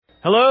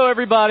Hello,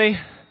 everybody.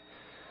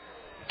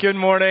 Good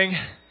morning.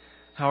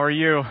 How are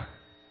you?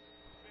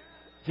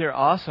 You're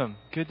awesome.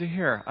 Good to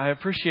hear. I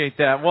appreciate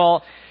that.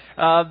 Well,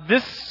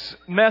 this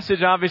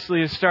message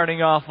obviously is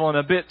starting off on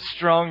a bit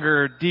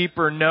stronger,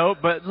 deeper note,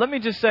 but let me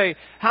just say,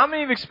 how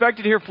many have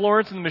expected to hear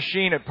Florence and the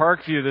Machine at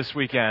Parkview this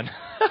weekend?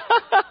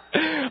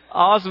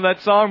 Awesome.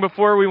 That song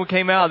before we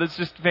came out, it's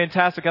just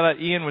fantastic. I thought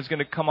Ian was going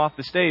to come off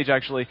the stage,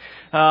 actually.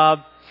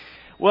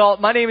 Well,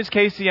 my name is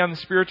Casey. I'm the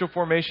spiritual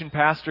formation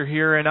pastor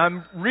here, and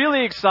I'm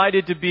really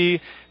excited to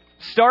be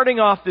starting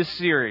off this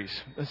series,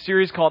 a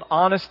series called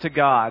Honest to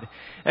God.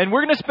 And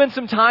we're going to spend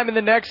some time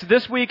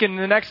this week and in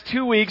the next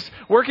 2 weeks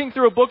working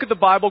through a book of the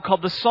Bible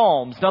called the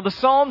Psalms. Now, the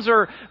Psalms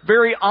are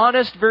very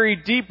honest, very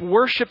deep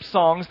worship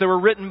songs that were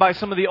written by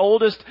some of the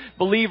oldest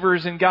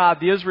believers in God,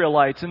 the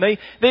Israelites. And they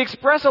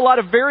express a lot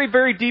of very,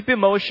 very deep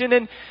emotion,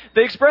 and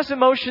they express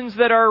emotions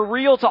that are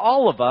real to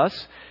all of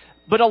us.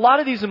 But a lot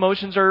of these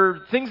emotions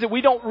are things that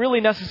we don't really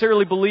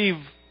necessarily believe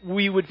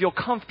we would feel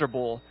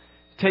comfortable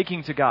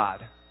taking to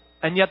God.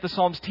 And yet the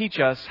Psalms teach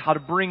us how to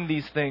bring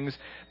these things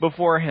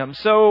before Him.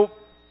 So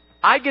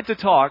I get to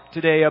talk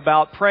today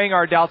about praying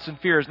our doubts and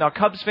fears. Now,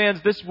 Cubs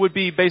fans, this would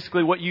be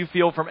basically what you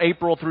feel from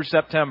April through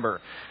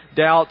September.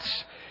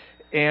 Doubts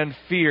and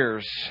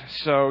fears.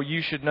 So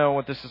you should know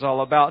what this is all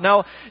about.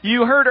 Now,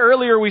 you heard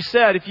earlier we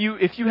said if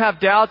you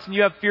have doubts and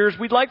you have fears,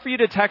 we'd like for you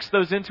to text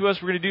those into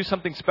us. We're going to do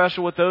something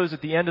special with those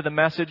at the end of the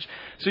message.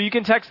 So you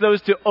can text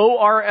those to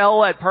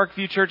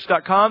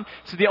orl@parkviewchurch.com.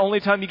 It's the only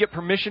time you get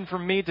permission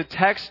from me to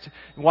text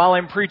while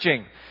I'm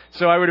preaching.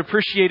 So I would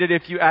appreciate it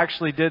if you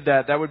actually did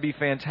that. That would be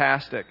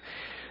fantastic.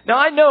 Now,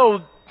 I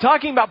know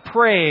talking about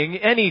praying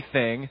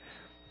anything,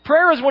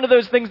 prayer is one of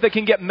those things that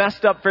can get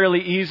messed up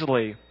fairly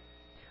easily.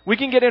 We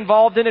can get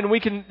involved in it,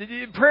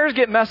 and prayers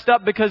get messed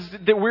up because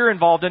that we're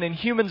involved in and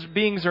human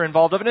beings are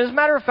involved in it. And as a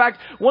matter of fact,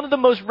 one of the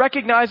most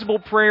recognizable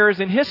prayers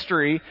in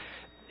history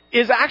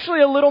is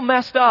actually a little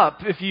messed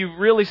up if you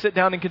really sit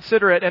down and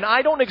consider it. And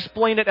I don't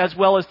explain it as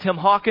well as Tim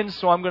Hawkins,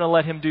 so I'm going to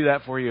let him do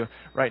that for you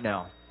right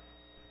now.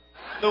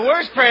 The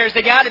worst prayers,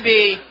 they got to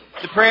be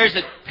the prayers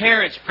that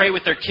parents pray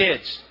with their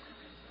kids.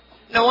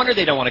 No wonder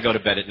they don't want to go to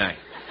bed at night.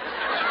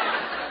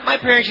 My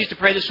parents used to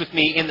pray this with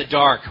me in the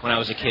dark when I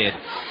was a kid.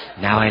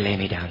 Now I lay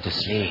me down to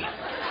sleep.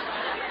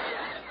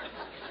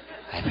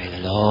 I pray the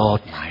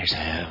Lord my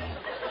soul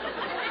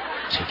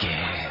to give.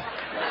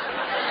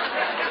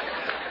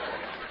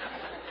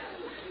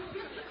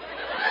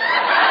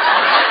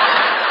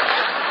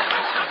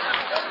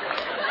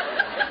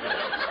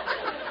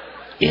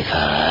 If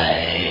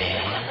I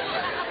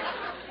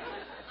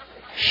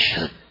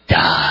should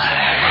die,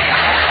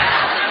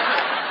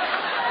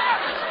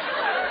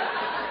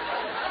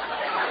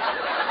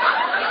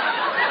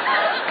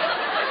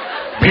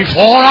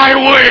 before I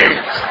wake,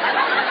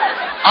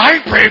 I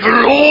pray the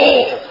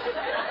Lord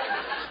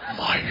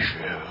my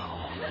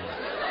soul.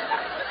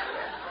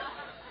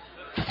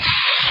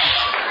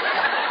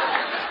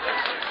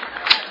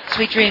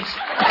 Sweet dreams.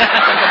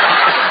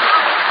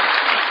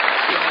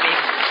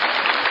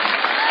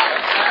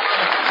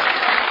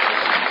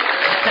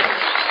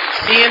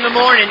 See you in the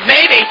morning.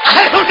 Maybe.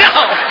 I don't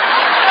know.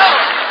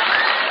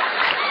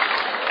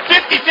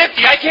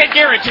 50-50. I can't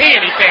guarantee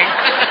anything.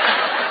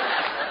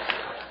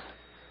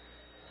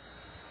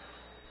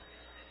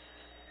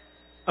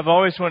 I've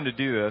always wanted to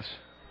do this.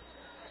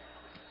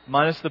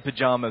 Minus the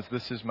pajamas,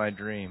 this is my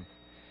dream.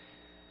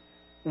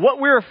 What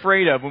we're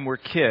afraid of when we're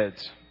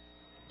kids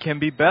can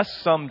be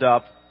best summed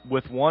up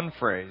with one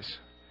phrase.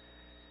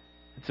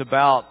 It's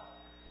about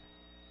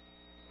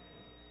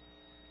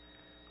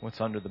what's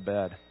under the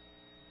bed.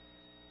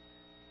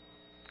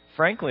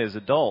 Frankly, as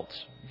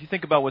adults, if you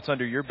think about what's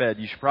under your bed,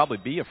 you should probably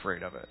be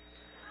afraid of it.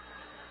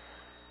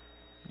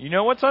 You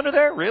know what's under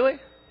there? Really?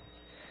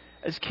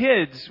 As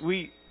kids,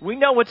 we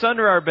know what's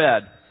under our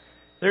bed.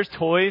 There's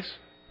toys,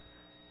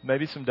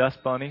 maybe some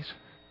dust bunnies.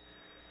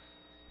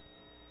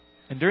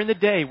 And during the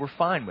day, we're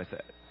fine with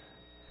it.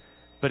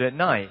 But at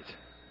night,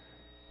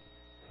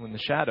 when the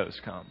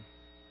shadows come,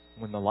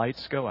 when the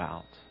lights go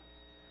out,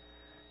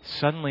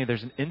 suddenly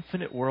there's an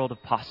infinite world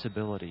of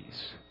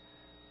possibilities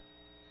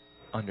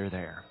under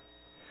there.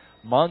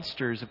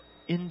 Monsters of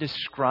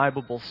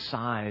indescribable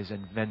size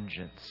and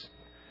vengeance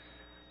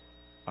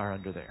are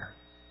under there.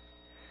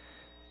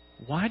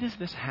 Why does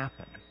this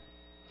happen?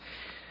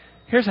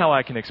 Here's how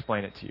I can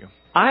explain it to you.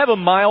 I have a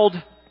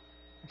mild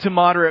to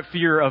moderate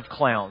fear of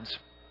clowns.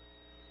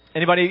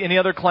 Anybody, any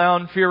other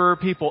clown fearer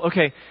people?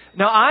 Okay.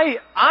 Now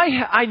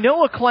I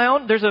know a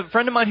clown. There's a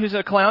friend of mine who's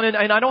a clown,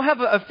 and I don't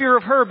have a fear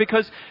of her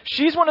because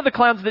she's one of the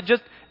clowns that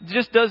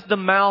just does the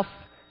mouth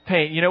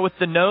paint, with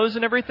the nose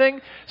and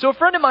everything. So a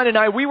friend of mine and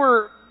I, we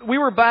were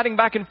batting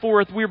back and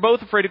forth. We were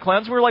both afraid of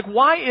clowns. We were like,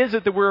 why is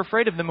it that we're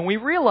afraid of them? And we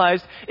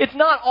realized it's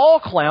not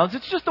all clowns.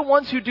 It's just the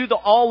ones who do the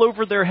all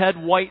over their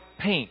head white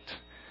paint.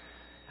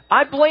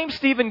 I blame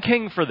Stephen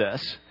King for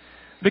this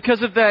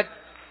because of that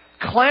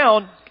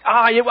clown.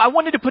 I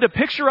wanted to put a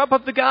picture up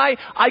of the guy.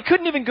 I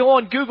couldn't even go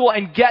on Google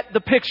and get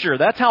the picture.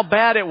 That's how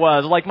bad it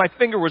was. Like my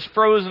finger was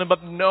frozen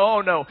above.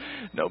 No,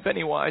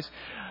 Pennywise.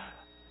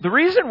 The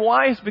reason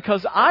why is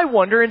because I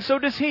wonder, and so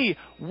does he,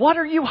 what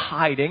are you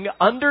hiding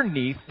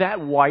underneath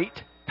that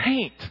white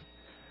paint?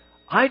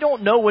 I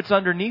don't know what's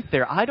underneath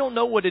there. I don't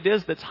know what it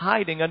is that's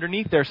hiding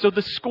underneath there. So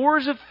the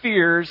scores of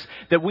fears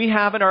that we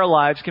have in our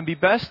lives can be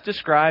best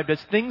described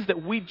as things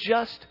that we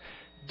just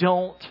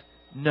don't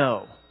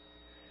know.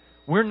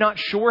 We're not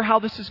sure how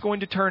this is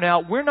going to turn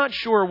out. We're not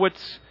sure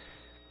what's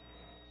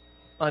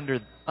under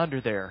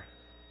there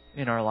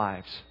in our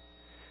lives.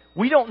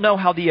 We don't know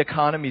how the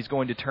economy is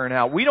going to turn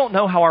out. We don't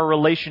know how our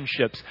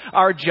relationships,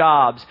 our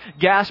jobs,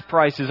 gas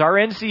prices, our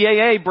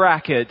NCAA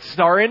brackets,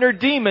 our inner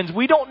demons,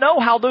 we don't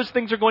know how those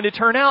things are going to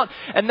turn out.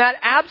 And that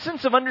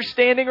absence of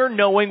understanding or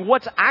knowing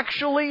what's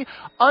actually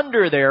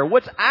under there,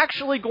 what's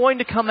actually going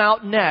to come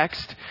out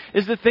next,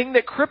 is the thing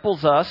that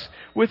cripples us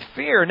with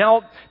fear.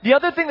 Now, the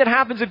other thing that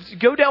happens is you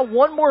go down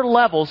one more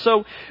level.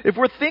 So if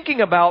we're thinking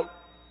about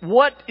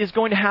what is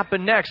going to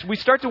happen next, we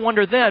start to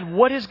wonder then,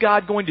 what is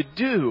God going to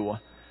do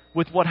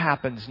with what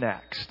happens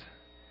next?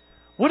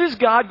 What is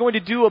God going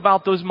to do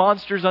about those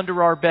monsters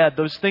under our bed,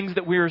 those things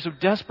that we are so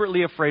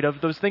desperately afraid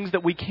of, those things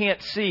that we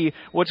can't see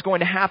what's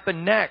going to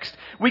happen next?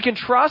 We can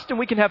trust and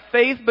we can have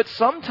faith, but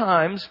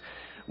sometimes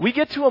we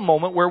get to a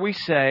moment where we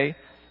say,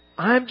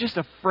 I'm just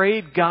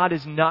afraid God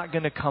is not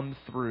going to come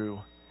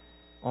through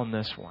on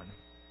this one.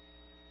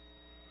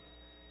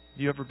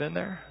 You ever been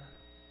there?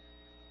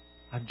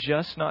 I'm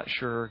just not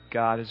sure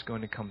God is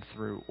going to come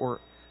through,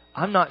 or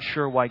I'm not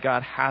sure why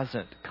God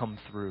hasn't come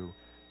through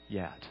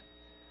yet.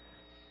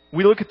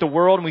 We look at the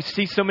world and we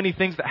see so many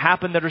things that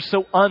happen that are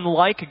so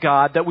unlike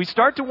God that we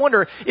start to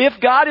wonder, if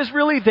God is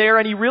really there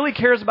and He really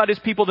cares about His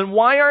people, then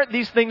why aren't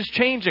these things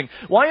changing?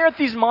 Why aren't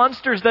these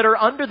monsters that are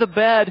under the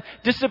bed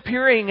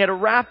disappearing at a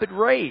rapid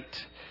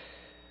rate?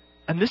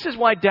 And this is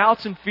why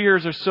doubts and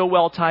fears are so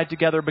well tied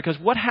together, because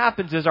what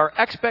happens is our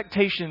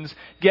expectations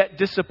get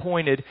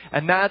disappointed,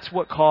 and that's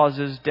what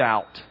causes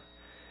doubt.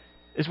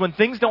 Is when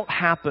things don't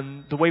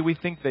happen the way we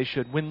think they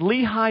should. When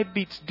Lehigh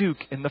beats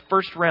Duke in the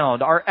first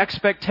round, our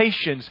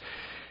expectations...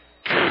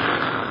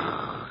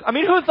 I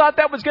mean, who thought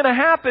that was going to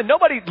happen?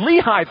 Nobody.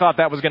 Lehigh thought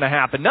that was going to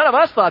happen. None of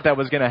us thought that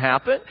was going to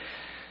happen.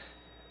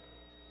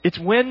 It's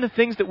when the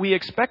things that we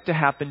expect to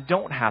happen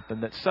don't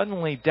happen that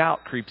suddenly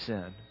doubt creeps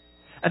in.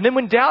 And then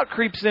when doubt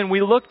creeps in,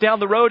 we look down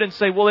the road and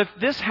say, well, if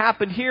this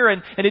happened here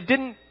and it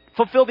didn't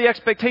fulfill the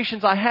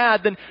expectations I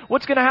had, then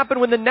what's going to happen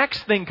when the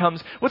next thing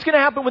comes? What's going to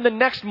happen when the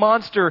next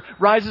monster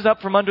rises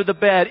up from under the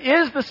bed?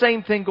 Is the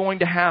same thing going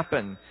to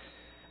happen?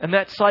 And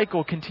that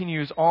cycle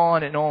continues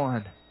on and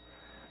on.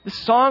 The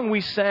song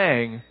we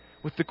sang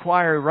with the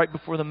choir right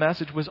before the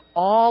message was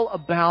all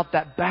about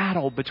that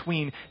battle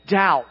between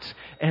doubt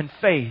and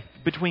faith,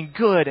 between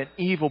good and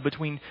evil,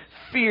 between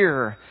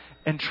fear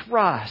and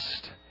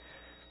trust.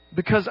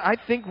 Because I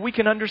think we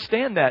can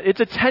understand that. It's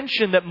a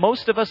tension that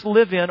most of us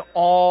live in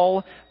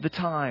all the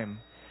time.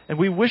 And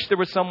we wish there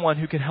was someone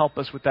who could help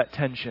us with that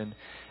tension.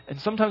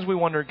 And sometimes we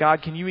wonder,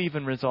 God, can you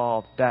even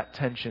resolve that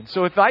tension?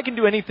 So if I can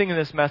do anything in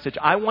this message,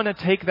 I want to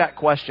take that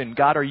question,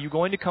 God, are you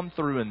going to come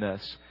through in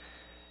this?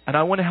 And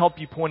I want to help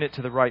you point it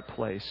to the right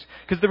place.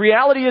 Because the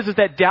reality is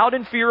that doubt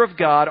and fear of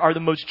God are the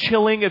most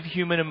chilling of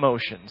human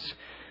emotions.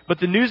 But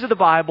the news of the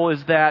Bible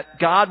is that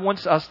God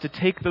wants us to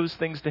take those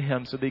things to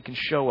Him so that He can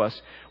show us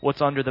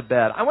what's under the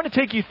bed. I want to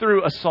take you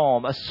through a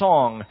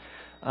song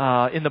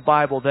in the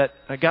Bible that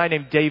a guy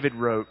named David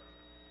wrote.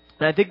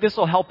 And I think this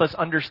will help us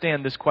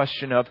understand this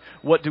question of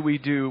what do we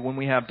do when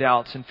we have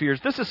doubts and fears.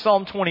 This is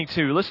Psalm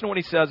 22. Listen to what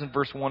he says in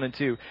verse 1 and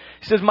 2.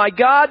 He says, my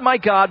God,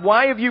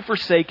 why have you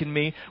forsaken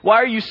me? Why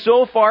are you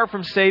so far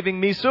from saving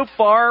me, so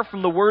far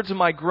from the words of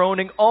my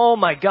groaning? Oh,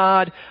 my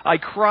God, I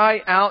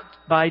cry out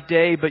by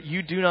day, but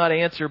you do not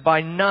answer. By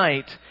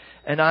night,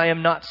 and I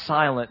am not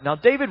silent. Now,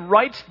 David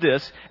writes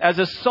this as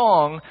a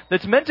song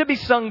that's meant to be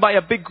sung by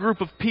a big group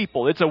of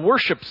people. It's a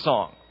worship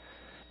song.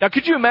 Now,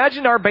 could you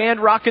imagine our band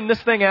rocking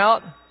this thing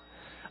out?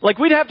 Like,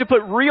 we'd have to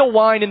put real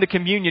wine in the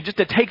communion just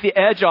to take the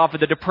edge off of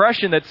the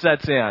depression that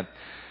sets in.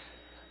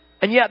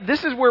 And yet,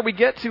 this is where we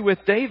get to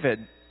with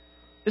David.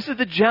 This is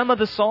the gem of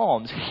the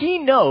Psalms. He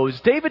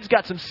knows David's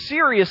got some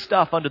serious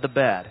stuff under the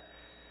bed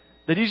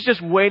that he's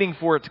just waiting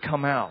for it to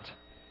come out.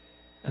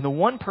 And the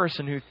one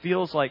person who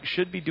feels like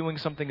should be doing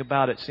something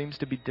about it seems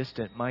to be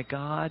distant. My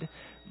God,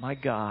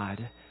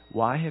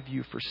 why have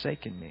you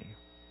forsaken me?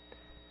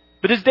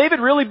 But does David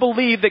really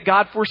believe that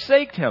God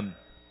forsaked him?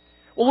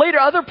 Well, later,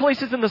 other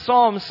places in the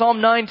Psalms,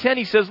 Psalm 9:10,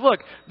 he says,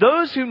 look,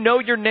 those who know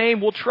your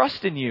name will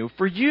trust in you.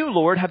 For you,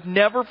 Lord, have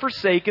never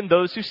forsaken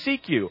those who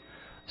seek you.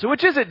 So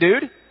which is it,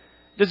 dude?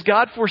 Does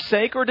God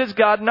forsake or does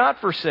God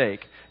not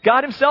forsake?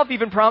 God Himself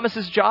even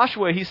promises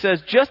Joshua, He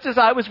says, just as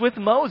I was with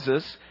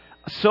Moses,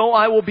 so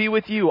I will be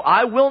with you.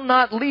 I will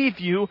not leave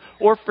you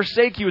or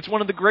forsake you. It's one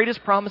of the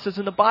greatest promises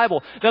in the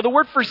Bible. Now, the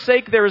word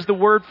forsake there is the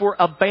word for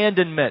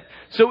abandonment.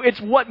 So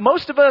it's what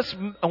most of us,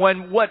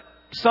 what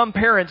some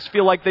parents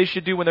feel like they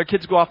should do when their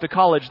kids go off to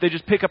college. They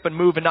just pick up and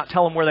move and not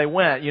tell them where they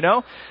went, you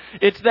know?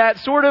 It's that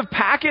sort of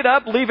pack it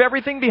up, leave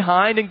everything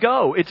behind and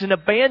go. It's an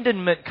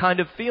abandonment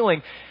kind of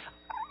feeling.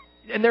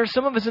 And there are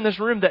some of us in this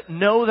room that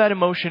know that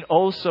emotion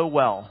oh so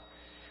well.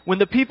 when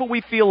the people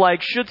we feel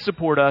like should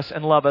support us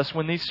and love us,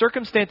 when these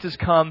circumstances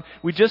come,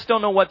 we just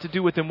don't know what to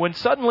do with them. When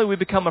suddenly we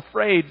become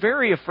afraid,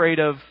 very afraid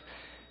of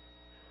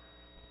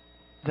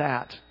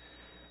that.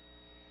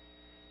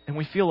 And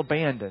we feel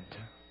abandoned.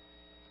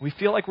 We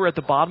feel like we're at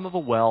the bottom of a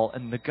well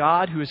and the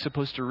God who is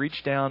supposed to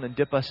reach down and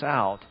dip us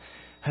out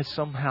has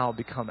somehow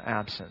become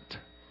absent.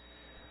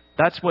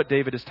 That's what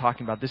David is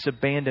talking about, this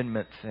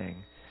abandonment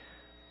thing.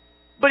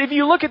 But if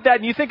you look at that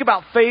and you think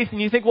about faith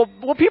and you think,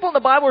 well, people in the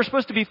Bible are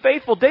supposed to be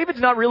faithful. David's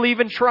not really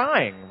even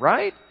trying,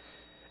 right?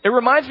 It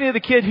reminds me of the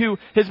kid who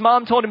his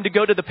mom told him to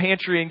go to the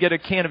pantry and get a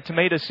can of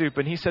tomato soup.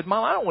 And he said,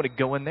 Mom, I don't want to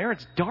go in there.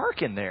 It's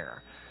dark in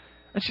there.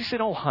 And she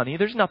said, oh, honey,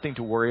 there's nothing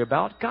to worry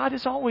about. God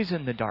is always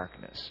in the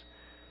darkness.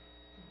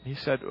 He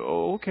said,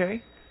 oh,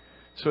 okay.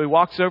 So he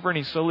walks over and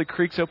he slowly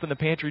creaks open the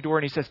pantry door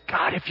and he says,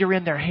 God, if you're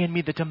in there, hand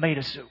me the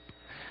tomato soup.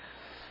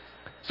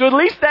 So at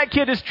least that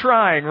kid is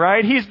trying,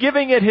 right? He's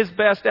giving it his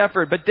best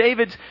effort. But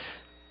David's,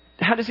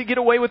 how does he get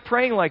away with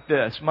praying like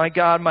this? My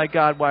God,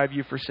 why have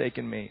you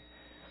forsaken me?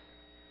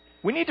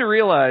 We need to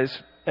realize,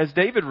 as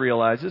David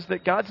realizes,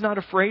 that God's not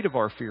afraid of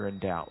our fear and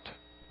doubt.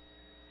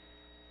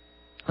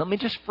 Let me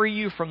just free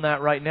you from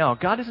that right now.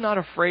 God is not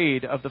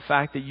afraid of the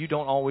fact that you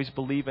don't always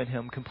believe in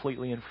Him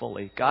completely and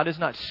fully. God is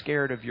not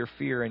scared of your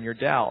fear and your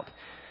doubt,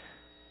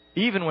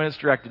 even when it's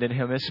directed at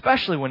Him,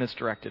 especially when it's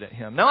directed at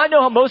Him. Now, I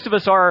know how most of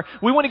us are.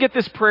 We want to get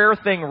this prayer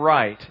thing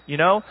right, you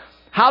know?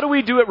 How do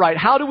we do it right?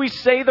 How do we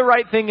say the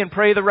right thing and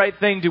pray the right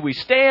thing? Do we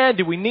stand?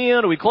 Do we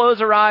kneel? Do we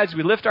close our eyes? Do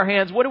we lift our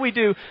hands? What do we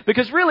do?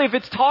 Because really, if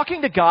it's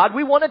talking to God,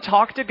 we want to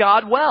talk to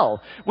God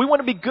well. We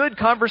want to be good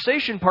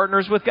conversation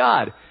partners with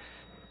God.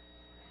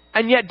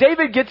 And yet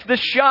David gets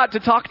this shot to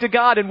talk to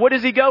God, and what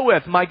does he go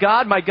with? My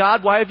God,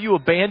 why have you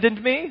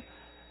abandoned me?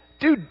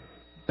 Dude,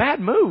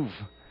 bad move.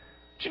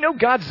 Did you know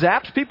God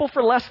zaps people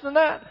for less than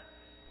that?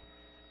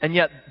 And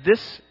yet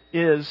this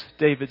is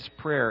David's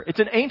prayer. It's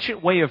an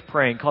ancient way of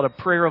praying called a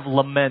prayer of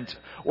lament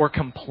or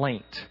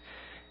complaint.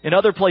 In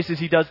other places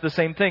he does the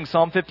same thing.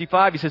 Psalm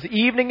 55, he says,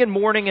 evening and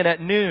morning and at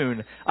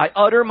noon, I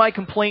utter my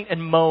complaint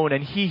and moan,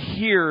 and He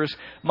hears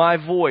my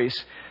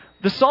voice.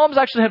 The Psalms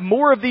actually have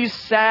more of these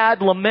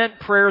sad lament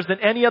prayers than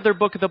any other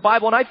book of the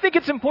Bible. And I think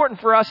it's important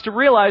for us to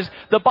realize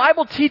the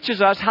Bible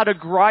teaches us how to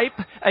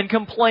gripe and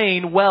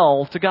complain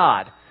well to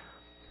God.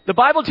 The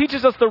Bible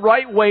teaches us the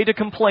right way to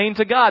complain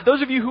to God.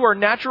 Those of you who are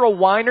natural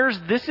whiners,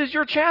 this is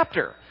your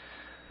chapter.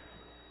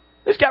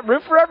 It's got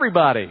room for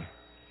everybody.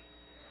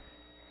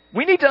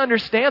 We need to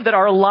understand that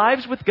our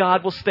lives with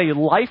God will stay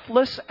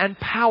lifeless and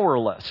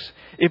powerless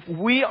if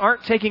we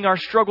aren't taking our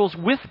struggles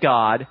with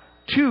God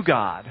to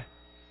God.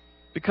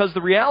 Because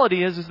the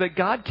reality is that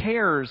God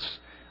cares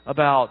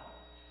about,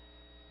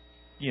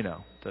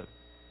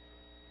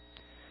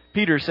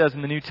 Peter says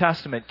in the New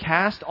Testament,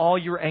 cast all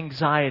your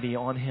anxiety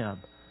on Him,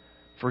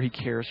 for He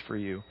cares for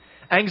you.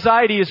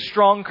 Anxiety is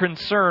strong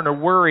concern or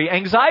worry.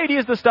 Anxiety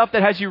is the stuff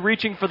that has you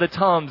reaching for the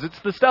Tums. It's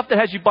the stuff that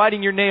has you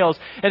biting your nails.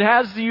 It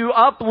has you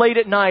up late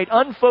at night,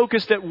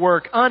 unfocused at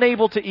work,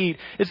 unable to eat.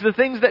 It's the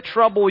things that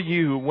trouble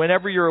you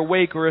whenever you're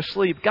awake or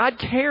asleep. God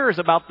cares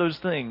about those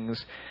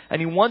things,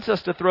 and He wants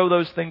us to throw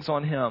those things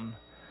on Him.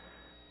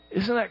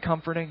 Isn't that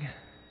comforting?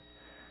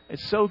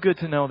 It's so good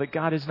to know that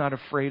God is not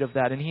afraid of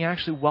that, and He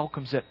actually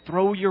welcomes it.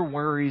 Throw your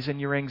worries and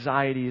your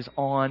anxieties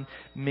on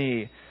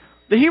me.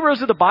 The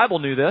heroes of the Bible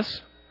knew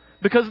this,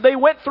 because they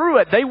went through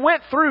it. They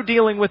went through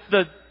dealing with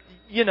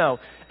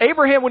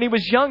Abraham, when he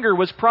was younger,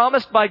 was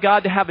promised by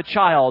God to have a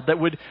child that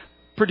would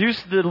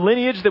produce the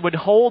lineage that would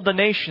hold the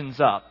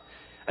nations up.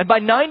 And by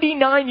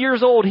 99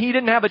 years old, he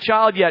didn't have a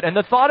child yet. And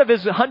the thought of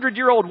his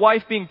 100-year-old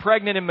wife being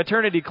pregnant in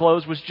maternity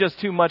clothes was just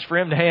too much for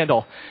him to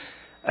handle.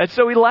 And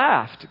so he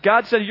laughed.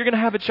 God said, you're going to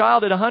have a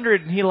child at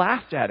 100. And he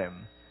laughed at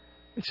him.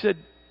 He said,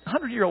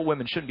 100-year-old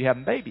women shouldn't be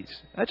having babies.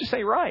 That just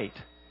ain't right.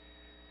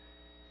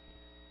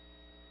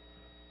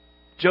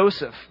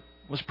 Joseph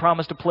was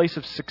promised a place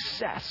of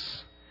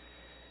success,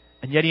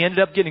 and yet he ended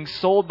up getting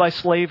sold by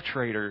slave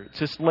traders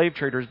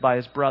by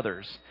his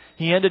brothers.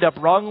 He ended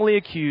up wrongly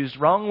accused,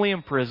 wrongly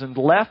imprisoned,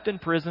 left in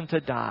prison to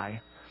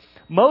die.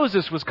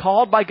 Moses was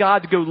called by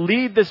God to go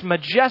lead this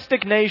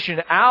majestic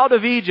nation out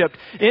of Egypt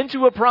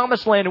into a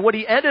promised land, and what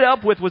he ended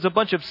up with was a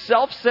bunch of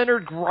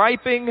self-centered,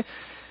 griping,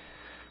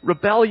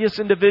 rebellious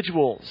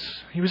individuals.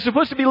 He was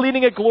supposed to be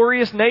leading a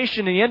glorious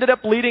nation, and he ended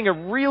up leading a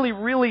really,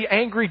 really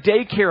angry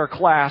daycare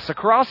class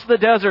across the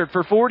desert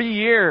for 40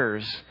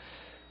 years.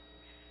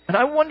 And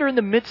I wonder, in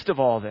the midst of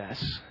all this,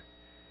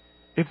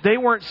 if they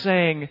weren't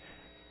saying,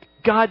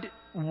 God,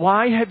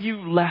 why have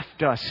you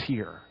left us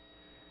here?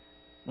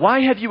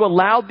 Why have you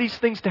allowed these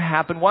things to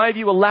happen? Why have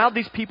you allowed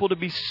these people to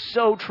be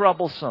so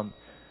troublesome?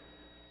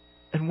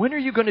 And when are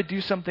you going to do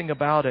something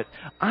about it?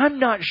 I'm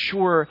not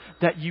sure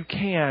that you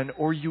can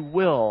or you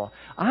will.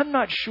 I'm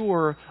not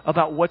sure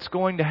about what's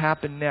going to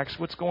happen next,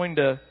 what's going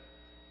to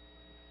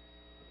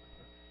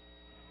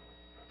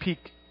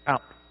peek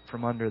out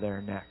from under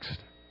there next.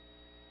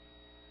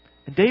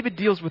 And David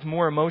deals with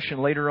more emotion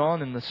later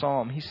on in the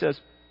psalm. He says,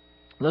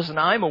 Listen,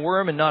 I'm a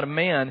worm and not a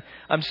man.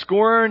 I'm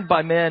scorned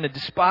by men and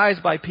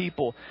despised by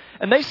people.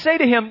 And they say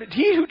to him,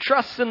 you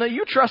trust in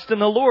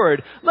the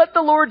Lord. Let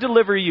the Lord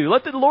deliver you.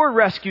 Let the Lord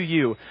rescue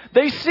you.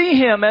 They see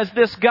him as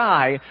this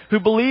guy who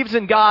believes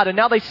in God, and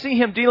now they see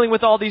him dealing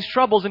with all these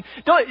troubles. And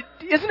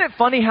isn't it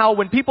funny how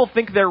when people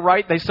think they're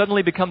right, they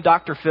suddenly become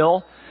Dr.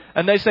 Phil?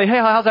 And they say, hey,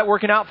 how's that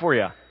working out for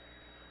you?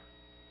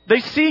 They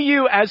see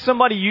you as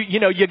somebody,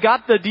 you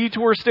got the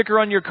detour sticker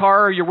on your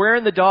car, or you're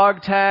wearing the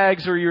dog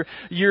tags, or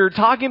you're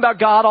talking about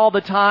God all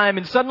the time,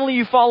 and suddenly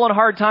you fall on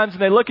hard times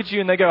and they look at you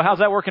and they go, how's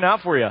that working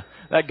out for you?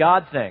 That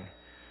God thing.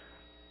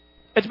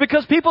 It's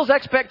because people's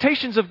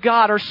expectations of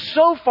God are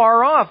so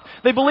far off.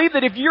 They believe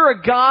that if you're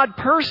a God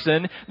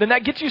person, then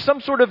that gets you some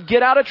sort of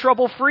get out of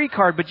trouble free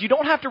card, but you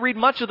don't have to read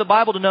much of the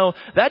Bible to know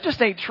that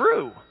just ain't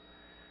true.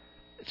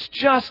 It's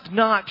just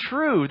not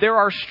true. There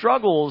are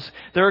struggles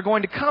that are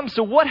going to come.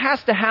 So what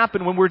has to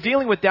happen when we're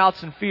dealing with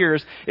doubts and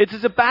fears? It's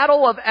a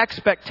battle of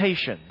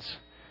expectations.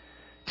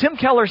 Tim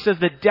Keller says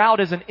that doubt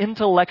is an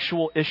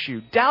intellectual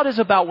issue. Doubt is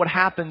about what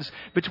happens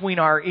between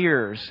our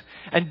ears.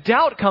 And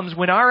doubt comes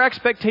when our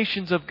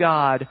expectations of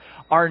God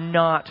are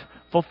not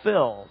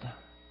fulfilled.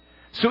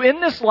 So in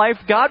this life,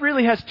 God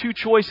really has two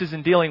choices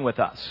in dealing with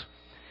us.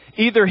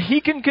 Either He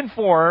can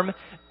conform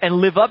and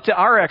live up to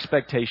our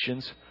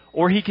expectations,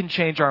 or He can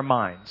change our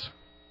minds.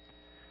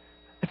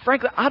 And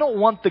frankly, I don't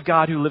want the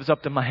God who lives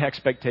up to my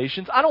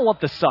expectations. I don't want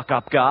the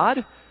suck-up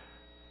God.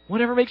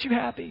 Whatever makes you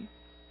happy.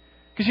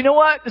 Because you know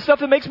what? The stuff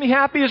that makes me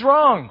happy is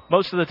wrong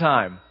most of the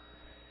time.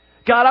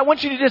 God, I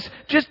want you to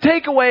just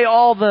take away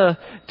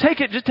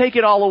just take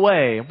it all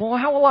away. Well,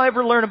 how will I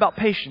ever learn about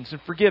patience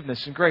and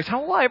forgiveness and grace?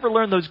 How will I ever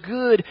learn those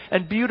good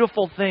and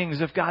beautiful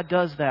things if God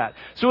does that?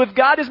 So if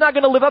God is not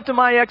going to live up to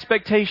my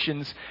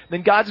expectations,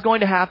 then God's going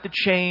to have to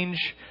change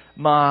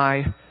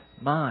my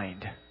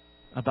mind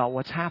about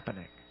what's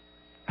happening.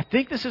 I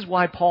think this is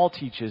why Paul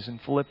teaches in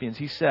Philippians.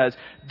 He says,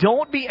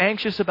 don't be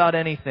anxious about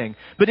anything,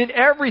 but in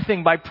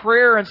everything by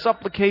prayer and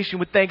supplication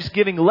with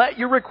thanksgiving, let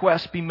your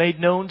requests be made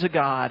known to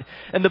God.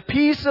 And the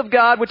peace of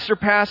God, which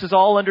surpasses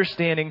all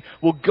understanding,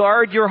 will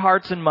guard your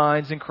hearts and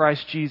minds in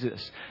Christ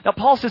Jesus. Now,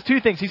 Paul says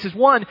two things. He says,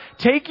 one,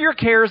 take your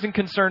cares and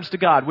concerns to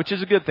God, which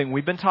is a good thing.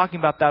 We've been talking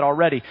about that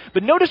already.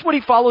 But notice what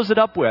he follows it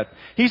up with.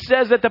 He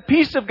says that the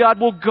peace of God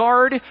will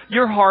guard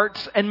your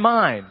hearts and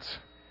minds.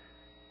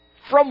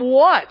 From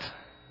what?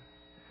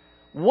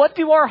 What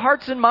do our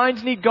hearts and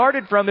minds need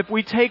guarded from if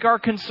we take our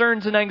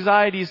concerns and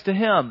anxieties to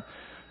Him?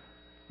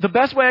 The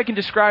best way I can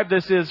describe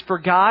this is, for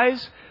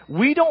guys,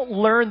 we don't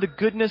learn the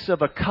goodness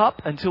of a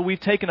cup until we've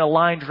taken a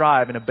line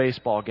drive in a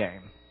baseball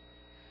game.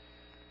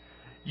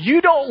 You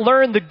don't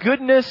learn the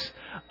goodness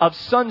of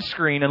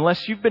sunscreen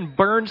unless you've been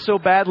burned so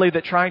badly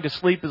that trying to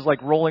sleep is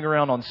like rolling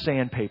around on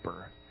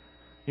sandpaper.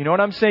 You know what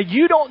I'm saying?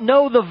 You don't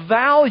know the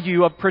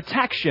value of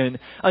protection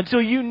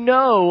until you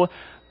know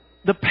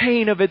the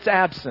pain of its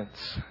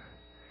absence.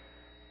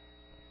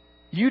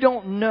 You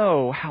don't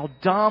know how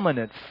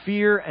dominant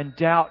fear and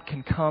doubt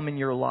can come in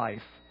your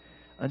life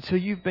until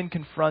you've been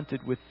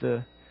confronted with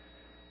and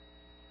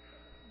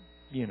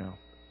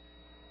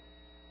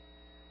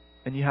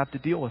you have to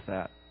deal with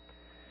that.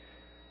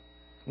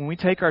 When we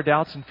take our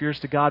doubts and fears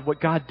to God,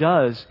 what God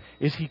does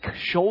is He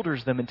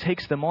shoulders them and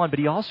takes them on, but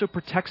He also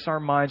protects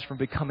our minds from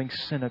becoming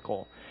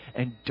cynical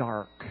and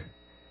dark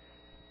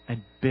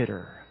and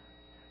bitter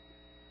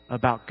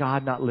about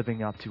God not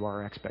living up to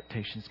our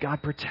expectations.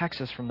 God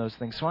protects us from those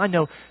things. So I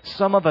know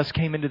some of us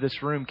came into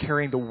this room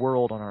carrying the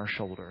world on our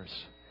shoulders.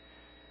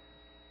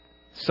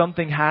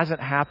 Something hasn't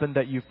happened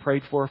that you've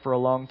prayed for a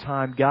long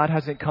time. God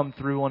hasn't come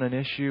through on an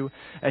issue,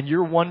 and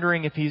you're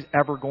wondering if He's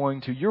ever going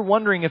to. You're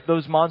wondering if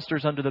those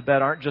monsters under the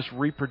bed aren't just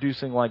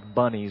reproducing like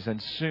bunnies,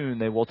 and soon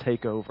they will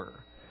take over.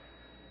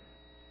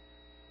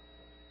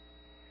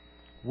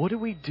 What do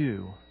we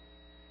do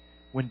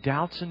when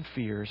doubts and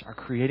fears are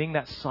creating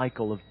that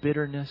cycle of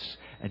bitterness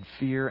and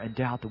fear and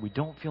doubt that we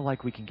don't feel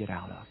like we can get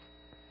out of?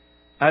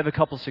 I have a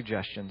couple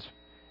suggestions,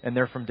 and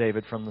they're from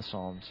David from the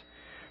Psalms.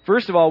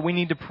 First of all, we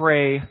need to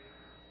pray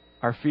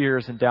our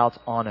fears and doubts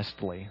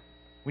honestly.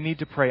 We need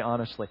to pray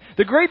honestly.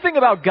 The great thing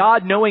about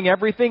God knowing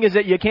everything is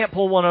that you can't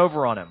pull one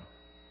over on Him.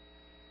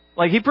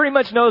 Like, He pretty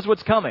much knows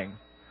what's coming.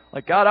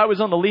 Like, God, I was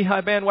on the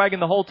Lehi bandwagon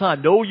the whole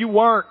time. No, you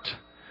weren't.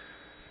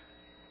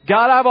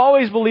 God, I've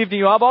always believed in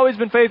you. I've always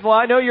been faithful.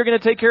 I know you're going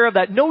to take care of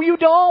that. No, you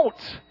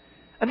don't.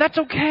 And that's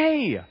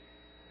okay.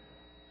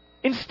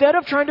 Instead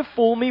of trying to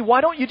fool me,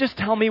 why don't you just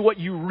tell me what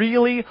you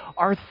really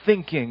are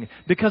thinking?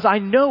 Because I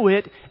know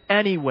it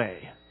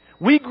anyway.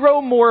 We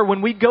grow more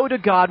when we go to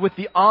God with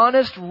the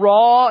honest,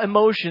 raw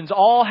emotions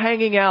all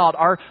hanging out,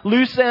 our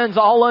loose ends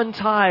all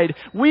untied.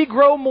 We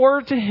grow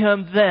more to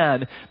Him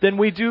then than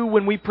we do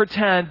when we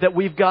pretend that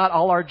we've got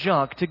all our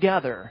junk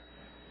together.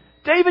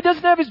 David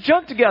doesn't have his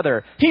junk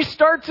together. He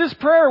starts his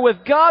prayer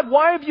with, God,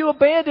 why have you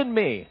abandoned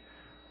me?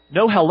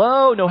 No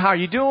hello, no how are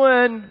you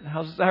doing?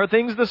 How are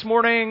things this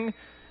morning?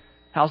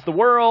 How's the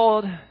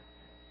world?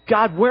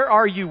 God, where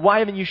are you? Why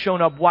haven't you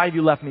shown up? Why have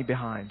you left me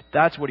behind?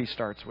 That's what he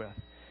starts with.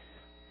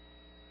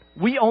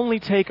 we only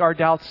take our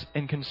doubts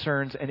and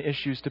concerns and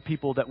issues to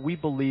people that we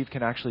believe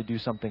can actually do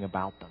something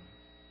about them.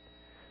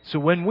 So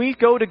when we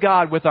go to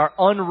God with our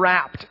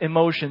unwrapped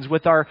emotions,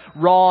 with our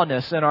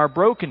rawness and our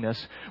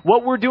brokenness,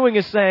 what we're doing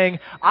is saying,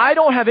 I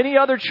don't have any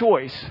other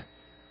choice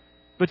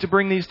but to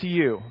bring these to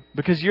you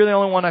because you're the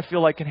only one I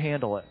feel like can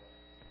handle it.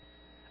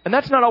 And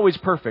that's not always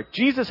perfect.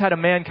 Jesus had a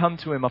man come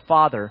to him, a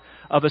father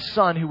of a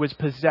son who was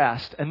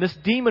possessed. And this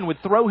demon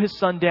would throw his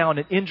son down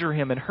and injure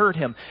him and hurt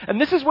him. And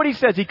this is what he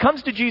says. He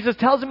comes to Jesus,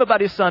 tells him about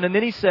his son, and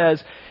then he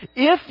says,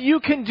 if you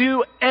can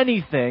do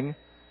anything,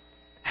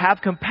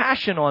 have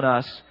compassion on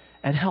us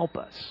and help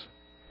us.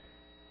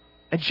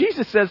 And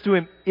Jesus says to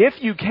him,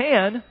 if you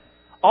can,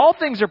 all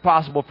things are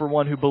possible for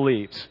one who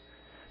believes.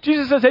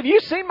 Jesus says, have you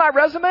seen my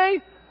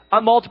resume? I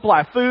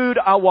multiply food,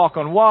 I walk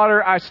on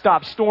water, I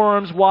stop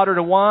storms, water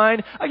to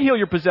wine. I can heal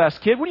your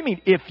possessed kid. What do you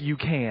mean, if you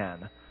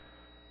can?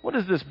 What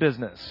is this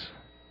business?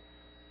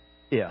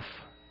 If.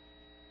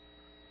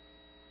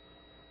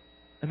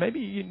 And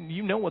maybe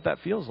you know what that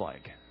feels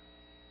like.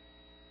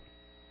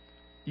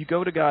 You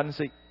go to God and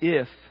say,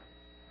 if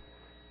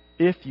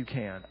you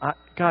can.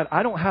 God,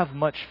 I don't have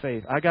much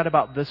faith. I got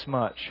about this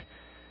much.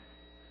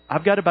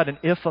 I've got about an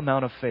if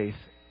amount of faith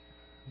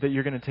that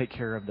you're going to take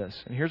care of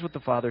this. And here's what the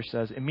father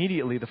says.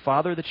 Immediately, the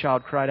father of the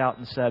child cried out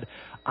and said,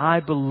 I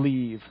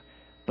believe,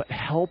 but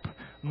help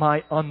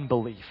my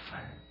unbelief.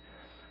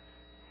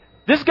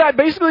 This guy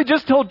basically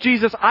just told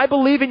Jesus, I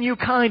believe in you,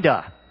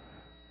 kinda.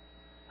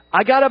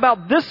 I got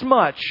about this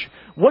much.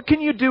 What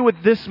can you do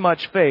with this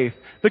much faith?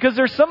 Because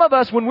there's some of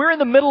us, when we're in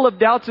the middle of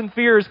doubts and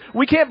fears,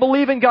 we can't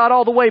believe in God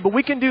all the way, but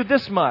we can do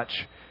this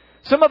much.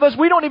 Some of us,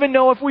 we don't even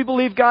know if we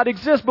believe God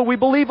exists, but we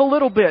believe a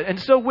little bit. And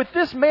so with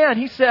this man,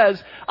 he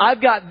says,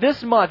 I've got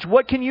this much.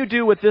 What can you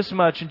do with this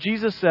much? And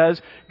Jesus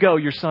says, go,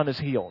 your son is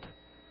healed.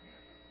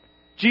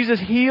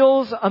 Jesus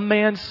heals a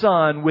man's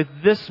son with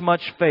this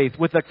much faith,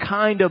 with a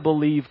kind of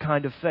believe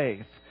kind of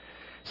faith.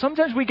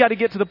 Sometimes we got to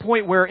get to the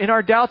point where in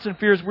our doubts and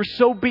fears, we're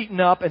so beaten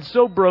up and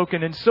so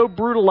broken and so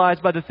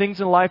brutalized by the things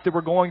in life that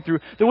we're going through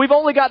that we've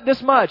only got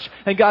this much.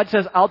 And God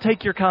says, I'll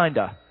take your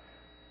kinda.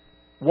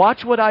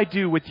 Watch what I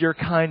do with your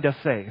kind of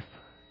faith,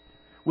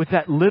 with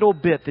that little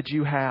bit that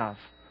you have.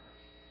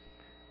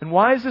 And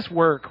why does this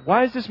work?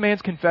 Why is this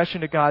man's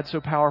confession to God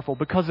so powerful?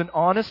 Because an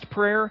honest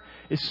prayer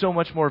is so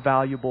much more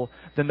valuable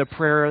than the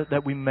prayer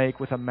that we make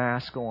with a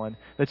mask on.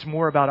 That's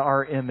more about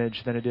our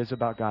image than it is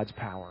about God's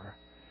power.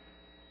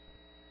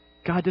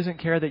 God doesn't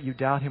care that you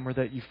doubt Him or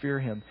that you fear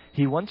Him.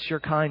 He wants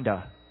your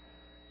kinda.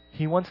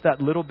 He wants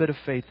that little bit of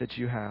faith that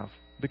you have.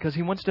 Because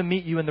He wants to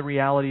meet you in the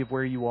reality of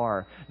where you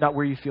are, not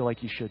where you feel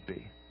like you should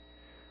be.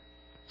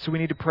 So we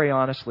need to pray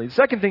honestly. The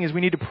second thing is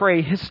we need to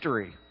pray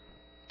history.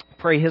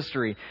 Pray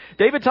history.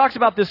 David talks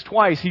about this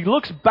twice. He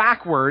looks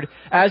backward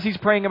as he's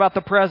praying about the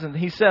present.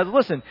 He says,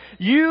 listen,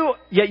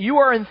 yet you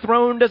are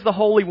enthroned as the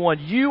Holy One.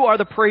 You are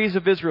the praise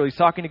of Israel. He's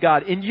talking to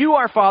God. In you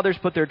our fathers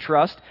put their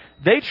trust.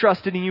 They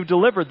trusted and you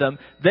delivered them.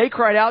 They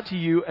cried out to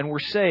you and were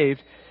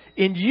saved.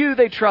 In you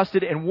they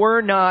trusted and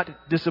were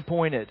not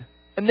disappointed.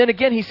 And then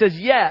again he says,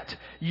 yet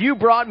you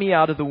brought me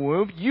out of the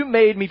womb. You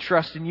made me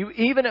trust in you,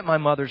 even at my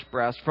mother's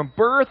breast. From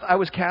birth I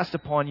was cast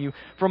upon you.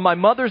 From my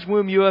mother's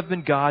womb you have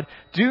been God.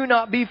 Do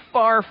not be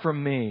far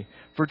from me,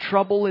 for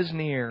trouble is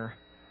near,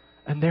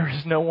 and there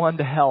is no one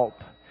to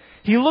help.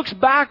 He looks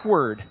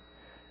backward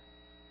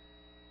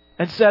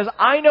and says,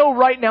 I know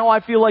right now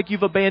I feel like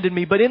you've abandoned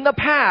me, but in the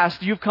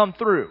past you've come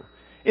through.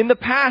 In the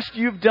past,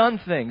 you've done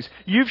things.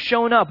 You've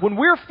shown up. When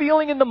we're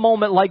feeling in the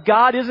moment like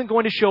God isn't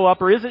going to show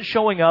up or isn't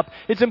showing up,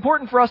 it's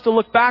important for us to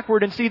look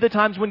backward and see the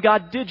times when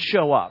God did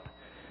show up.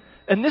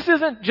 And this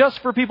isn't just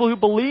for people who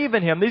believe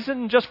in Him. This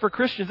isn't just for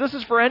Christians. This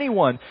is for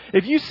anyone.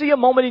 If you see a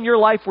moment in your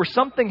life where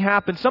something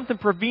happened, something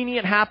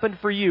prevenient happened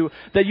for you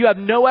that you have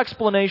no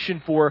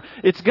explanation for,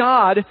 it's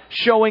God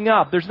showing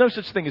up. There's no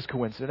such thing as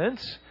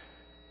coincidence.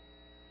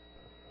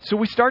 So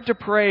we start to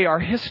pray our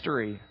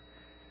history.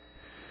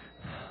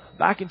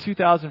 Back in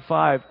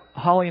 2005,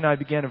 Holly and I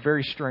began a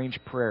very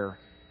strange prayer.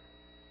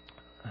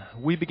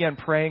 We began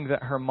praying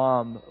that her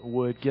mom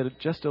would get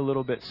just a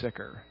little bit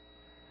sicker.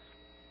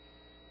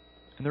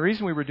 And the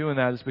reason we were doing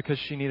that is because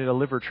she needed a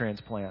liver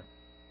transplant.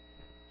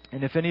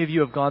 And if any of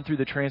you have gone through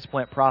the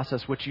transplant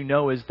process, what you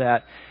know is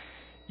that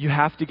you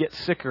have to get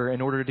sicker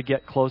in order to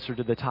get closer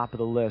to the top of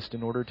the list,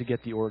 in order to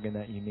get the organ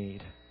that you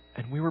need.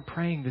 And we were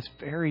praying this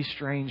very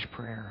strange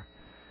prayer.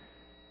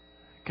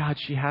 God,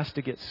 she has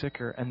to get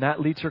sicker, and that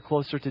leads her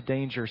closer to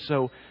danger.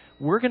 So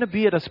we're going to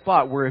be at a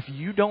spot where if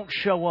you don't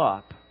show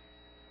up,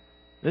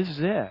 this is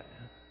it.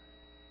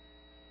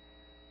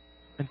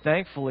 And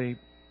thankfully,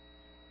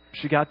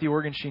 she got the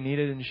organ she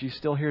needed, and she's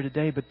still here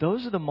today. But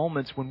those are the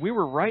moments when we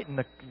were right in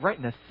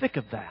the thick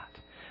of that.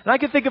 And I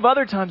can think of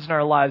other times in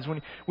our lives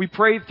when we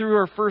prayed through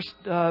our first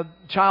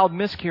child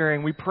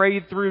miscarrying. We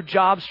prayed through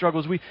job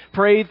struggles. We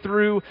prayed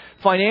through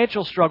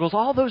financial struggles.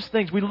 All those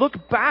things. We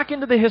look back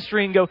into the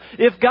history and go,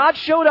 if God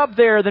showed up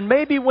there, then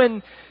maybe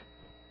when,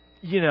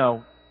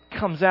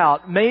 comes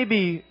out,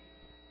 maybe.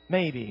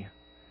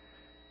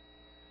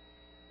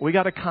 We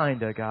got a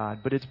kinda, God,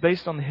 but it's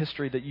based on the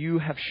history that you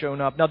have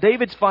shown up. Now,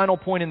 David's final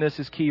point in this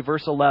is key,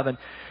 verse 11.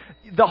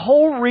 The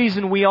whole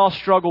reason we all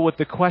struggle with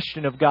the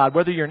question of God,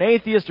 whether you're an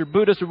atheist or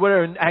Buddhist or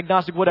whatever, an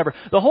agnostic, whatever,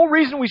 the whole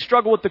reason we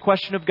struggle with the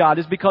question of God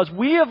is because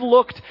we have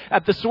looked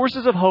at the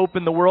sources of hope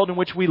in the world in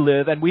which we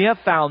live and we have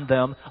found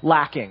them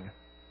lacking.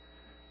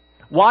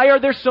 Why are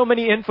there so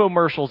many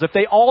infomercials? If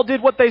they all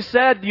did what they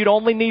said, you'd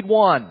only need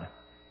one.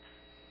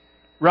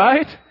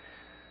 Right?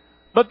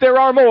 But there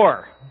are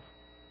more.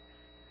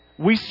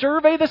 We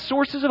survey the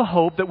sources of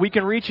hope that we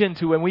can reach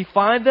into and we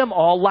find them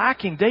all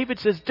lacking. David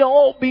says,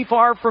 don't be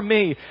far from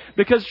me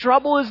because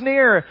trouble is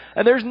near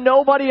and there's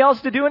nobody else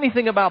to do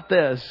anything about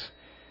this.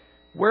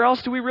 Where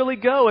else do we really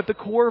go? At the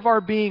core of our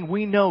being,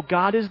 we know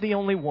God is the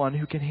only one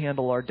who can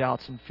handle our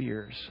doubts and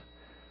fears.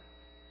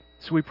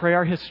 So we pray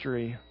our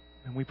history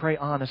and we pray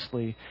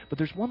honestly. But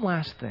there's one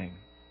last thing.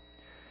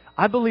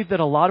 I believe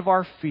that a lot of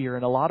our fear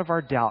and a lot of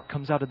our doubt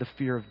comes out of the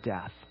fear of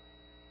death.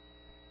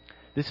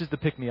 This is the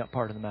pick-me-up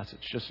part of the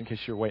message, just in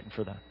case you're waiting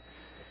for the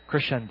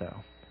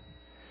crescendo.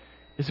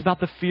 It's about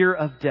the fear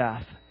of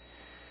death.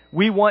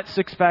 We want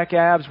six-pack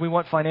abs. We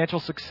want financial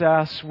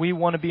success. We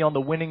want to be on the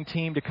winning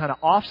team to kind of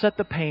offset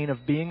the pain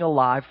of being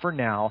alive for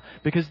now,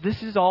 because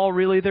this is all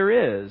really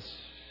there is,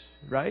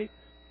 right?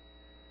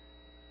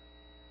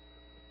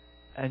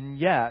 And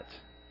yet,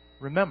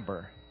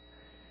 remember,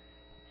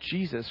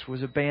 Jesus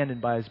was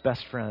abandoned by his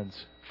best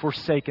friends,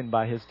 forsaken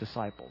by his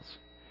disciples.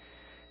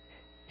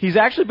 He's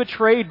actually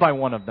betrayed by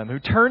one of them who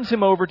turns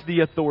him over to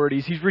the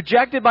authorities. He's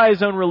rejected by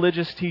his own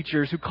religious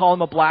teachers who call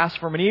him a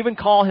blasphemer and even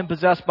call him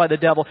possessed by the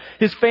devil.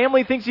 His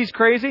family thinks he's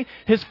crazy.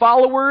 His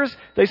followers,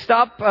 they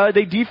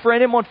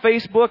defriend him on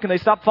Facebook and they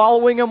stop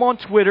following him on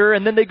Twitter.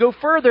 And then they go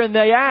further and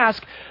they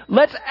ask,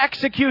 let's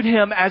execute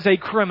him as a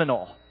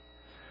criminal.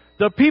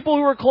 The people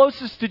who are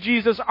closest to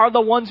Jesus are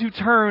the ones who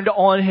turned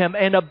on him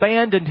and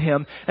abandoned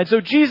him. And so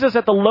Jesus,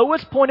 at the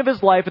lowest point of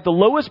his life, at the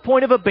lowest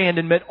point of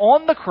abandonment,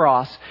 on the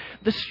cross,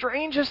 the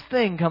strangest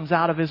thing comes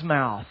out of his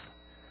mouth.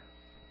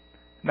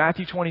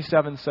 Matthew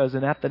 27 says,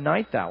 and at the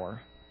ninth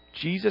hour,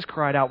 Jesus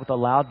cried out with a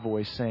loud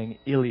voice, saying,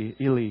 Eli,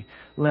 Eli,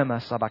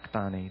 lema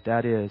sabachthani.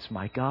 That is,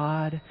 my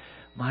God,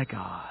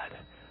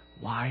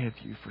 why have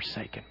you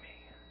forsaken me?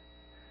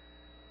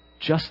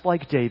 Just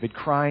like David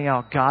crying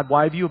out, God,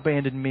 why have you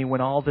abandoned me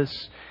when all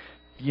this,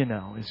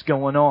 is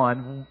going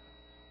on?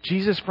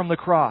 Jesus from the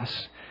cross,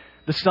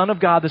 the Son of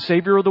God, the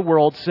Savior of the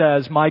world,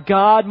 says, my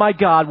God,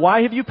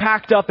 why have you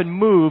packed up and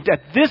moved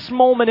at this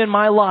moment in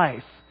my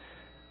life?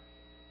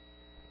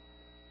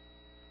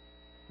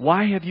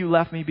 Why have you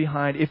left me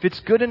behind? If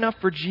it's good enough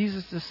for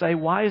Jesus to say,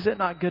 why is it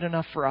not good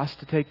enough for us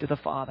to take to the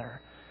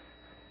Father?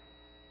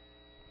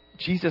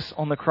 Jesus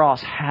on the cross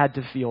had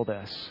to feel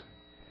this.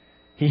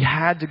 He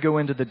had to go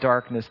into the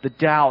darkness, the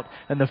doubt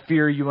and the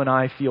fear you and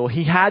I feel.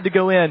 He had to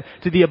go in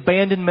to the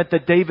abandonment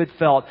that David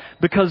felt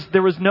because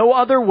there was no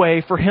other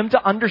way for him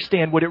to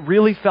understand what it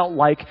really felt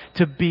like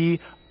to be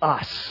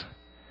us.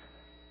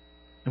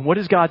 And what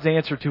is God's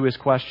answer to his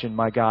question,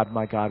 my God,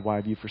 why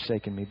have you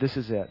forsaken me? This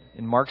is it.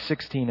 In Mark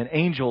 16, an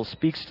angel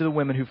speaks to the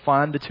women who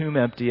find the tomb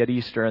empty at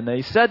Easter. And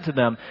they said to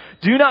them,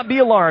 do not be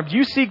alarmed.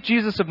 You seek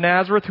Jesus of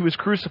Nazareth who was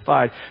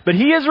crucified, but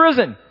he is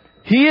risen.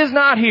 He is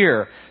not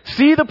here.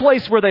 See the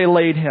place where they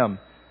laid him.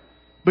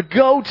 But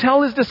go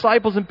tell his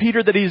disciples and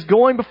Peter that he is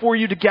going before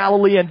you to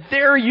Galilee, and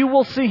there you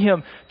will see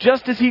him,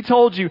 just as he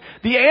told you.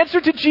 The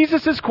answer to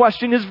Jesus'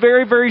 question is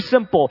very, very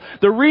simple.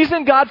 The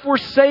reason God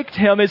forsaked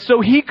him is so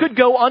he could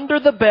go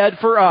under the bed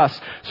for us,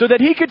 so that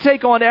he could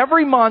take on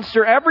every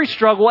monster, every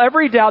struggle,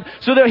 every doubt,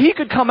 so that he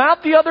could come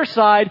out the other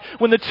side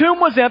when the tomb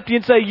was empty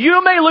and say,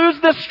 you may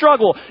lose this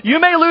struggle, you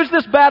may lose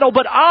this battle,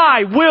 but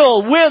I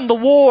will win the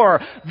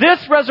war.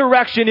 This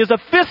resurrection is a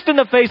fist in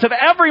the face of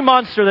every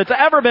monster that's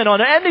ever been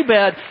on any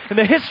bed in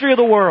the history of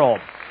the world.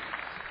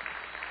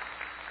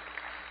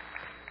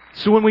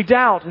 So when we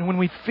doubt and when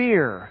we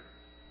fear,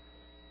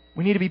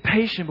 we need to be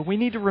patient, but we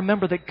need to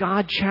remember that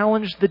God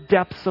challenged the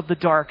depths of the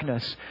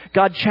darkness.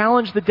 God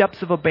challenged the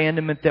depths of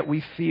abandonment that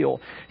we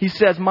feel. He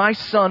says, my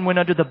son went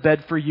under the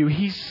bed for you.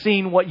 He's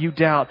seen what you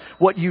doubt,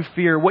 what you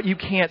fear, what you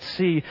can't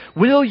see.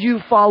 Will you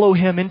follow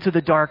him into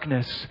the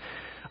darkness?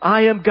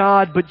 I am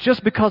God, but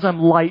just because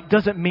I'm light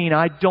doesn't mean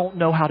I don't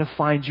know how to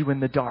find you in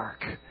the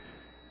dark.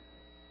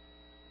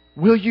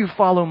 Will you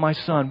follow my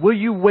son? Will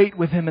you wait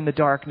with him in the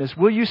darkness?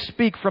 Will you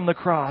speak from the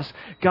cross?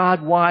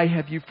 God, why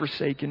have you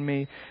forsaken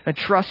me? And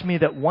trust me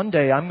that one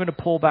day I'm going to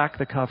pull back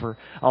the cover.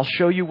 I'll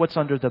show you what's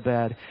under the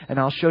bed. And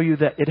I'll show you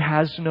that it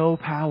has no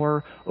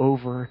power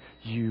over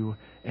you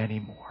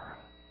anymore.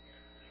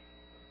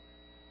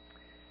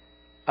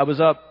 I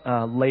was up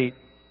late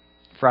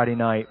Friday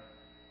night,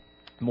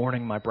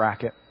 morning my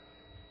bracket.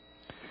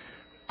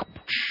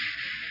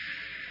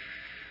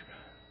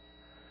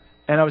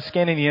 And I was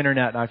scanning the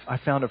internet and I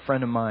found a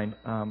friend of mine,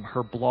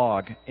 her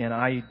blog, and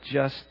I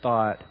just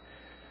thought,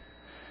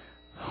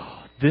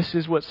 this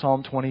is what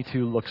Psalm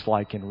 22 looks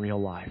like in real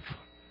life.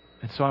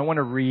 And so I want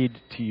to read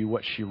to you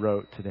what she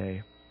wrote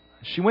today.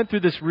 She went through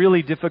this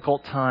really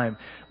difficult time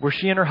where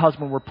she and her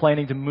husband were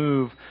planning to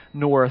move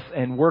north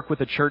and work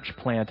with a church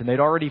plant. And they'd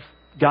already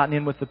gotten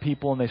in with the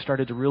people and they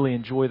started to really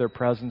enjoy their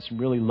presence and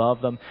really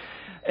love them.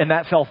 And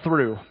that fell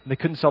through. They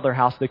couldn't sell their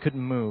house. They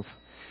couldn't move.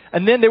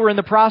 And then they were in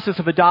the process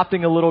of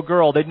adopting a little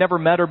girl. They'd never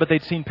met her, but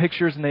they'd seen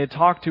pictures and they had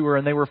talked to her,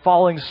 and they were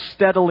falling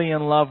steadily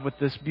in love with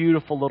this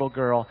beautiful little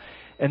girl.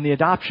 And the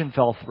adoption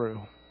fell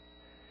through.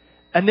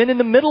 And then in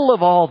the middle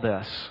of all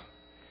this,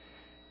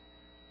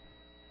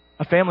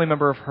 a family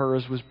member of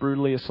hers was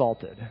brutally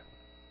assaulted.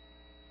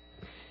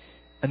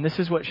 And this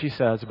is what she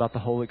says about the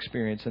whole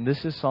experience. And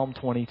this is Psalm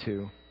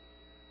 22.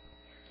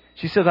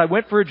 She says, I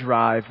went for a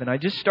drive and I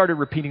just started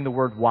repeating the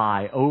word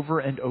why over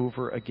and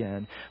over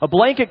again. A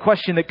blanket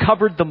question that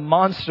covered the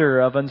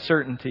monster of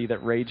uncertainty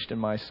that raged in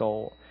my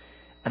soul.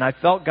 And I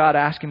felt God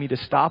asking me to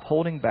stop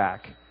holding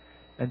back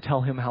and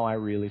tell him how I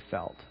really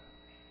felt.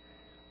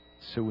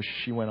 So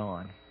she went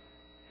on.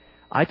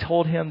 I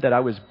told him that I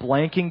was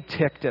blanking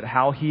ticked at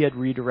how he had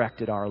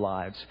redirected our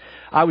lives.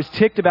 I was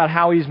ticked about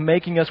how he's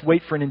making us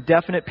wait for an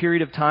indefinite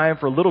period of time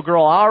for a little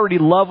girl I already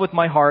love with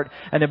my heart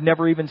and have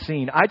never even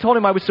seen. I told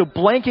him I was so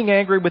blanking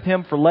angry with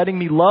him for letting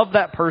me love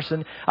that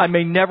person I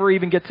may never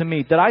even get to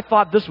meet, that I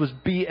thought this was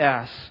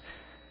BS.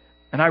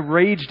 And I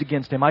raged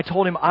against him. I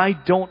told him I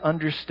don't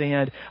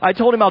understand. I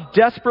told him how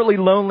desperately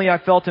lonely I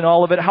felt in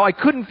all of it, how I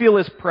couldn't feel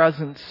his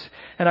presence,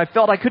 and I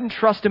felt I couldn't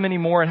trust him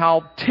anymore, and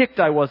how ticked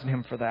I was at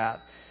him for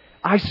that.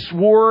 I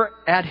swore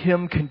at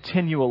him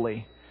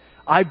continually.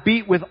 I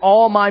beat with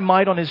all my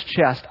might on his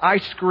chest. I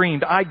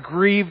screamed. I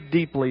grieved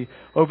deeply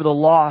over the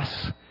loss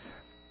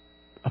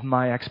of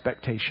my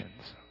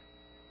expectations.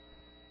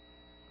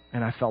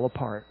 And I fell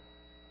apart.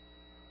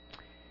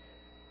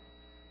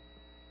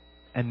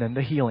 And then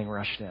the healing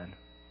rushed in.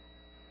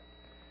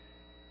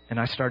 And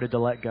I started to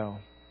let go.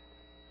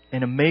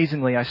 And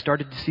amazingly, I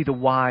started to see the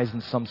whys in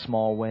some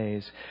small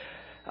ways.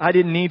 I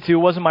didn't need to. It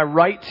wasn't my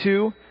right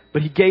to.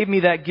 But he gave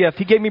me that gift.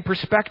 He gave me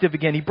perspective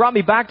again. He brought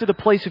me back to the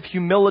place of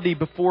humility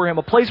before him,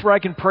 a place where I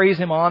can praise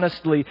him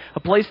honestly, a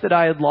place that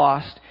I had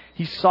lost.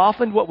 He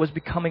softened what was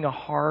becoming a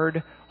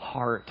hard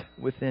heart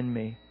within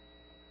me.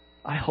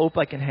 I hope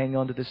I can hang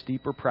on to this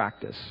deeper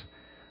practice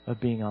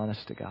of being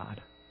honest to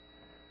God.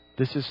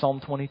 This is Psalm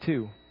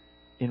 22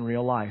 in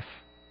real life.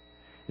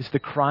 It's the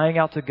crying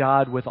out to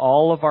God with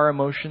all of our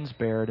emotions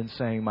bared and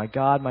saying, my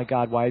God,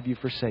 why have you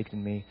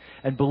forsaken me?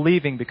 And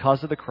believing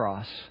because of the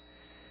cross,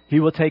 he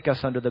will take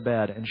us under the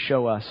bed and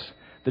show us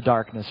the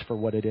darkness for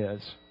what it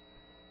is.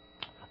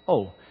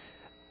 Oh,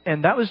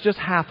 and that was just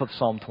half of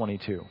Psalm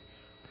 22.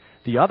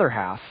 The other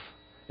half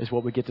is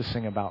what we get to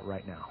sing about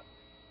right now.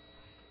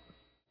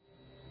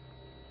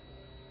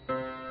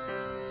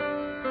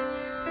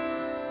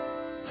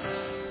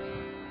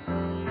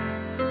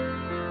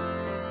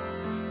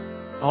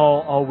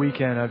 All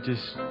weekend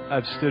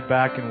I've stood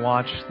back and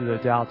watched the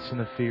doubts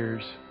and the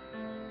fears.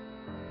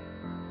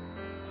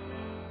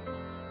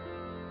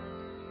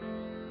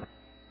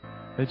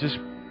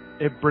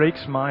 It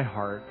breaks my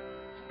heart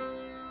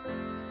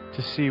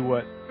to see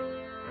what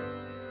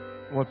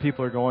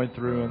people are going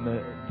through and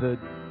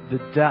the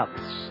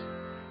depths,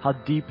 how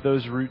deep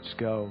those roots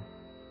go.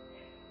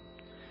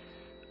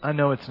 I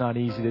know it's not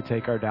easy to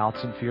take our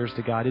doubts and fears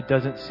to God. It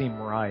doesn't seem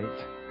right.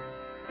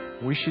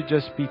 We should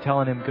just be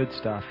telling him good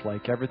stuff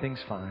like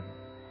everything's fine.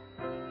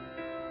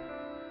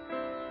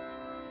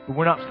 But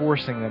we're not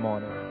forcing them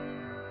on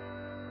him.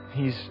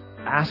 He's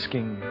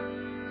asking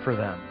for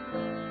them.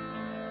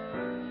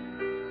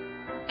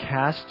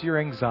 Cast your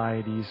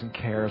anxieties and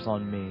cares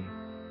on me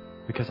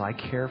because I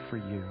care for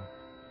you.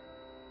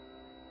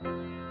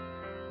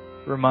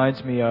 It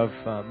reminds me of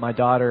my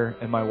daughter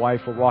and my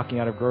wife were walking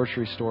out of a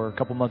grocery store a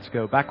couple months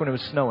ago, back when it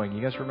was snowing.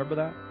 You guys remember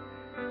that?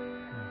 A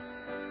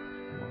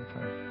long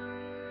time.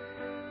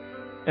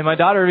 And my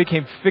daughter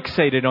became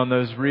fixated on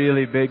those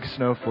really big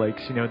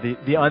snowflakes,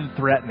 the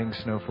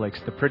unthreatening snowflakes,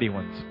 the pretty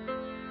ones.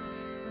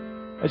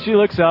 And she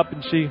looks up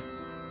and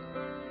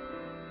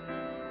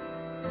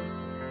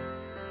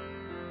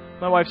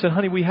my wife said,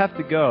 honey, we have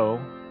to go.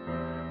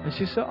 And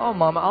she said, oh,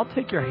 Mama, I'll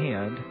take your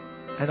hand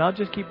and I'll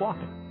just keep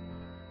walking.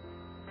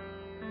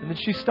 And then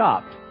she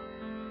stopped.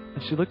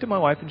 And she looked at my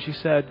wife and she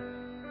said,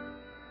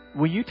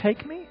 will you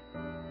take me?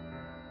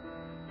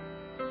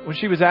 What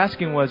she was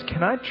asking was,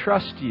 can I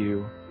trust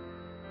you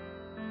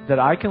that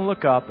I can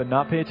look up and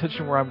not pay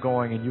attention where I'm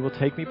going and you will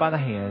take me by the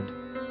hand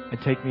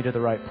and take me to the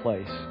right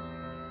place?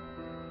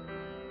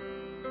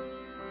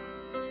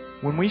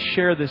 When we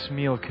share this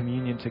meal of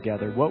communion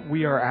together, what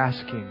we are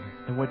asking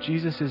and what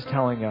Jesus is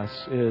telling us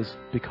is,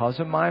 because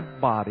of my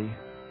body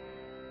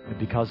and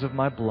because of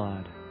my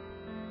blood,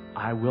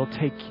 I will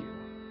take you.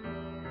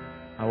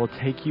 I will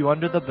take you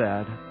under the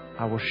bed.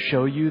 I will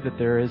show you that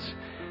there is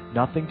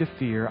nothing to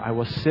fear. I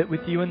will sit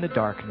with you in the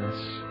darkness.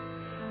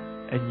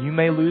 And you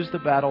may lose the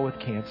battle with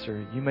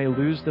cancer. You may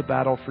lose the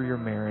battle for your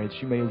marriage.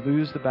 You may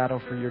lose the battle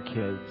for your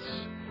kids.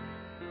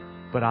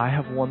 But I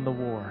have won the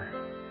war.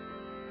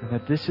 And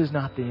that this is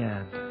not the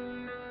end.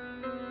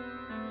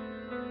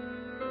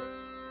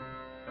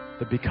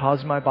 That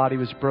because my body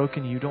was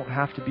broken, you don't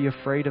have to be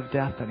afraid of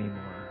death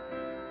anymore.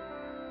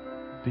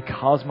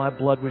 because my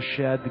blood was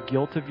shed, the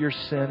guilt of your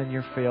sin and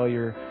your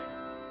failure,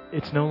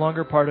 it's no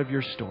longer part of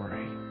your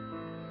story.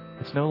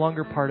 It's no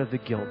longer part of the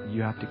guilt that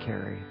you have to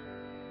carry.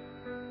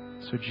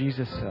 So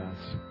Jesus says,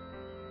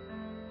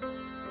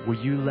 will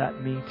you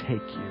let me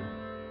take you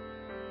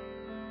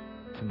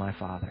to my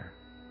Father?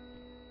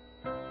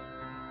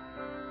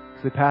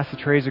 So they pass the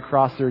trays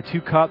across. There are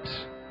 2 cups.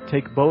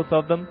 Take both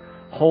of them.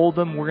 Hold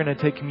them. We're going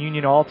to take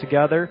communion all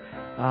together.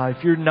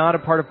 If you're not a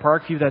part of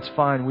Parkview, that's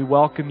fine. We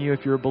welcome you,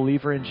 if you're a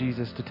believer in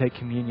Jesus, to take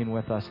communion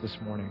with us this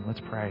morning.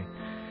 Let's pray.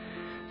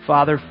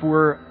 Father,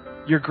 for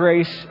your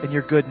grace and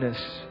your goodness,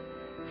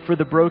 for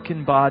the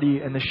broken body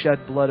and the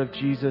shed blood of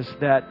Jesus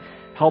that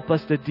help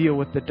us to deal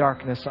with the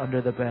darkness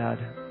under the bed,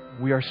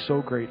 we are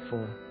so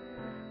grateful.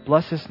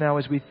 Bless us now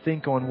as we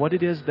think on what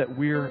it is that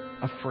we're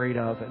afraid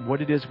of and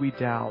what it is we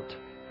doubt.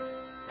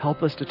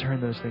 Help us to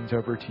turn those things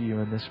over to you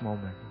in this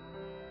moment.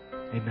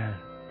 Amen.